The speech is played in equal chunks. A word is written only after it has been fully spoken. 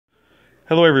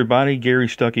Hello, everybody. Gary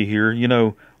Stuckey here. You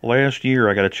know, last year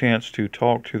I got a chance to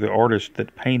talk to the artist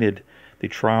that painted the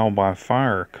Trial by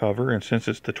Fire cover, and since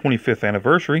it's the 25th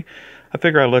anniversary, I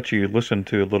figure I'd let you listen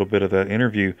to a little bit of that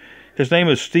interview. His name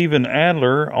is Steven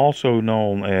Adler, also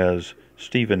known as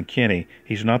Stephen Kenny.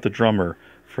 He's not the drummer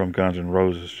from Guns N'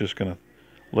 Roses. Just going to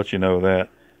let you know that.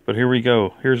 But here we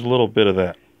go. Here's a little bit of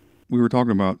that. We were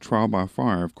talking about Trial by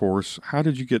Fire, of course. How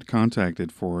did you get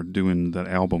contacted for doing that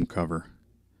album cover?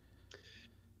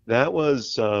 That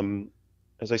was,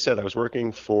 as I said, I was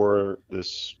working for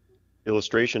this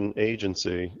illustration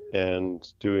agency and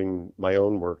doing my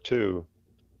own work too.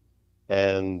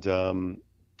 And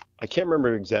I can't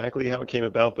remember exactly how it came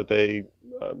about, but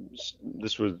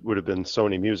this would have been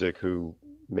Sony Music who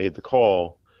made the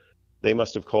call. They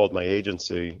must have called my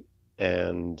agency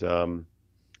and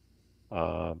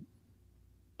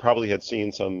probably had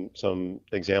seen some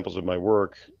examples of my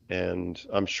work, and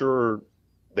I'm sure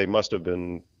they must have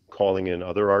been calling in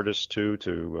other artists too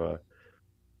to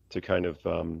kind of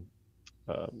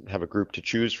have a group to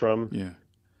choose from. Yeah.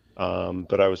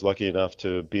 But I was lucky enough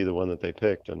to be the one that they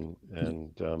picked, and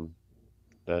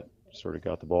that sort of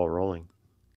got the ball rolling.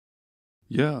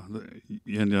 Yeah,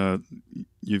 and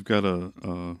you've got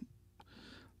a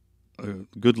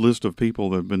good list of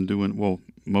people that have been doing, well,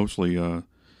 mostly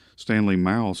Stanley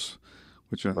Mouse,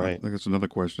 which I think that's another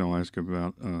question I'll ask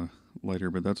about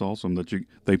later, but that's awesome that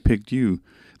they picked you.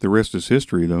 The rest is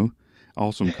history, though.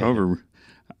 Awesome cover.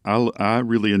 I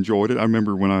really enjoyed it. I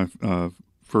remember when I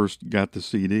first got the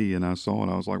CD and I saw it,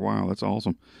 I was like, wow, that's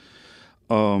awesome.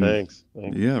 Thanks.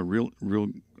 Yeah, real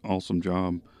awesome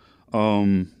job.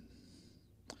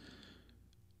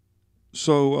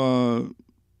 So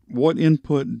what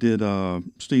input did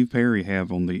Steve Perry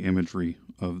have on the imagery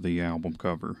of the album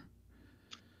cover?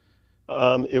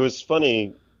 It was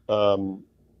funny. In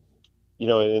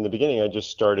the beginning, I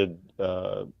just started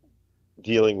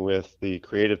dealing with the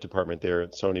creative department there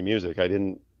at Sony Music. I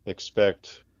didn't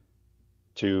expect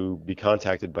to be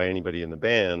contacted by anybody in the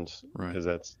band, because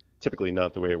that's typically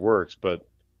not the way it works. But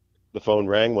the phone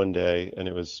rang one day, and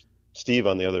it was Steve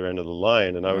on the other end of the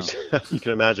line, and I was, you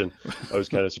can imagine, I was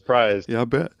kind of surprised. Yeah, I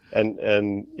bet.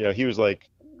 And he was like,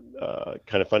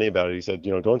 kind of funny about it. He said,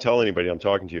 don't tell anybody I'm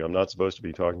talking to you. I'm not supposed to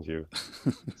be talking to you.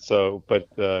 So, but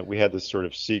we had this sort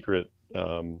of secret,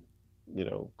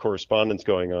 correspondence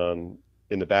going on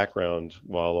in the background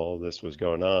while all this was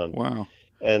going on. Wow.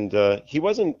 And he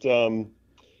wasn't,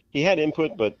 he had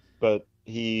input, but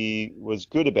he was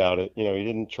good about it. He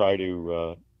didn't try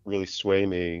to really sway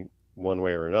me one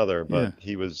way or another, but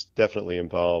he was definitely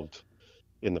involved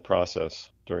in the process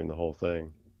during the whole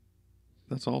thing.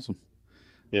 That's awesome.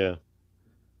 Yeah.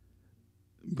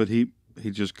 But he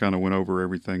just kind of went over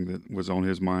everything that was on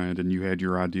his mind, and you had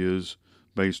your ideas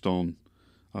based on,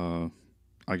 I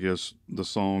guess, the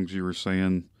songs you were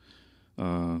saying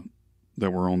that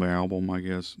were on the album, I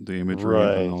guess, the imagery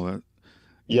and all that.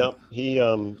 Yep.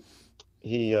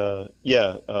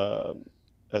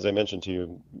 As I mentioned to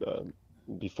you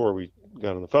before we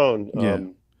got on the phone,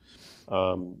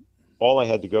 all I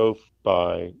had to go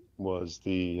by was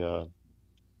the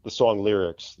song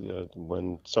lyrics.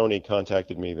 When Sony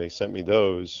contacted me, they sent me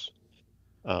those.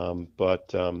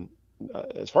 But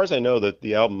as far as I know, that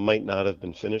the album might not have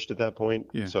been finished at that point.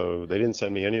 Yeah. So they didn't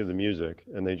send me any of the music,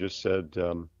 and they just said,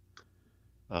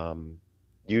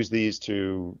 use these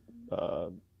to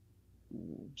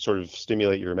sort of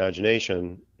stimulate your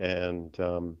imagination. And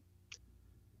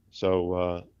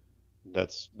so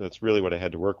that's really what I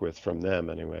had to work with from them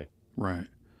anyway. Right.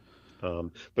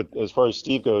 But as far as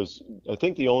Steve goes, I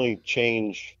think the only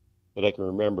change that I can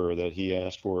remember that he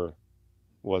asked for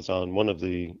was on one of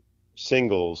the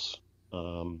singles.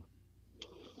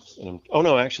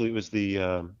 Actually, it was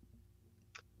the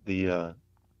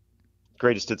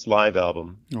Greatest Hits Live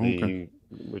album,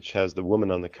 which has the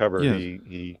woman on the cover. Yes.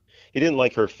 He didn't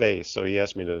like her face, so he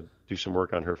asked me to do some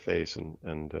work on her face,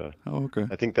 and I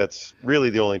think that's really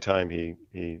the only time he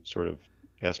sort of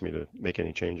asked me to make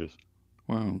any changes.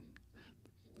 Wow.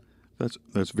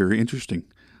 That's very interesting.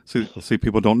 See,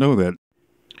 people don't know that.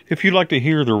 If you'd like to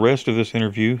hear the rest of this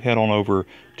interview, head on over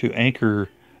to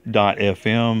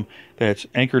anchor.fm. That's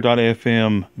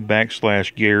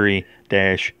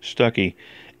anchor.fm/Gary-Stuckey,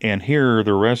 and hear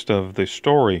the rest of the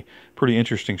story. Pretty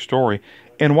interesting story.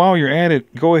 And while you're at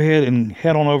it, go ahead and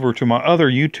head on over to my other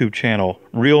YouTube channel,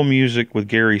 Real Music with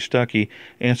Gary Stuckey,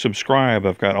 and subscribe.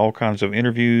 I've got all kinds of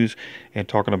interviews and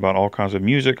talking about all kinds of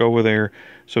music over there.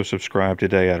 So subscribe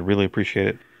today. I'd really appreciate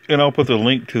it. And I'll put the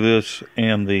link to this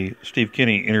and the Steve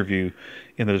Kenny interview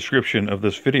in the description of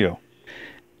this video.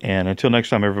 And until next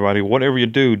time, everybody, whatever you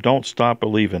do, don't stop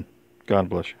believing. God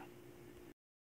bless you.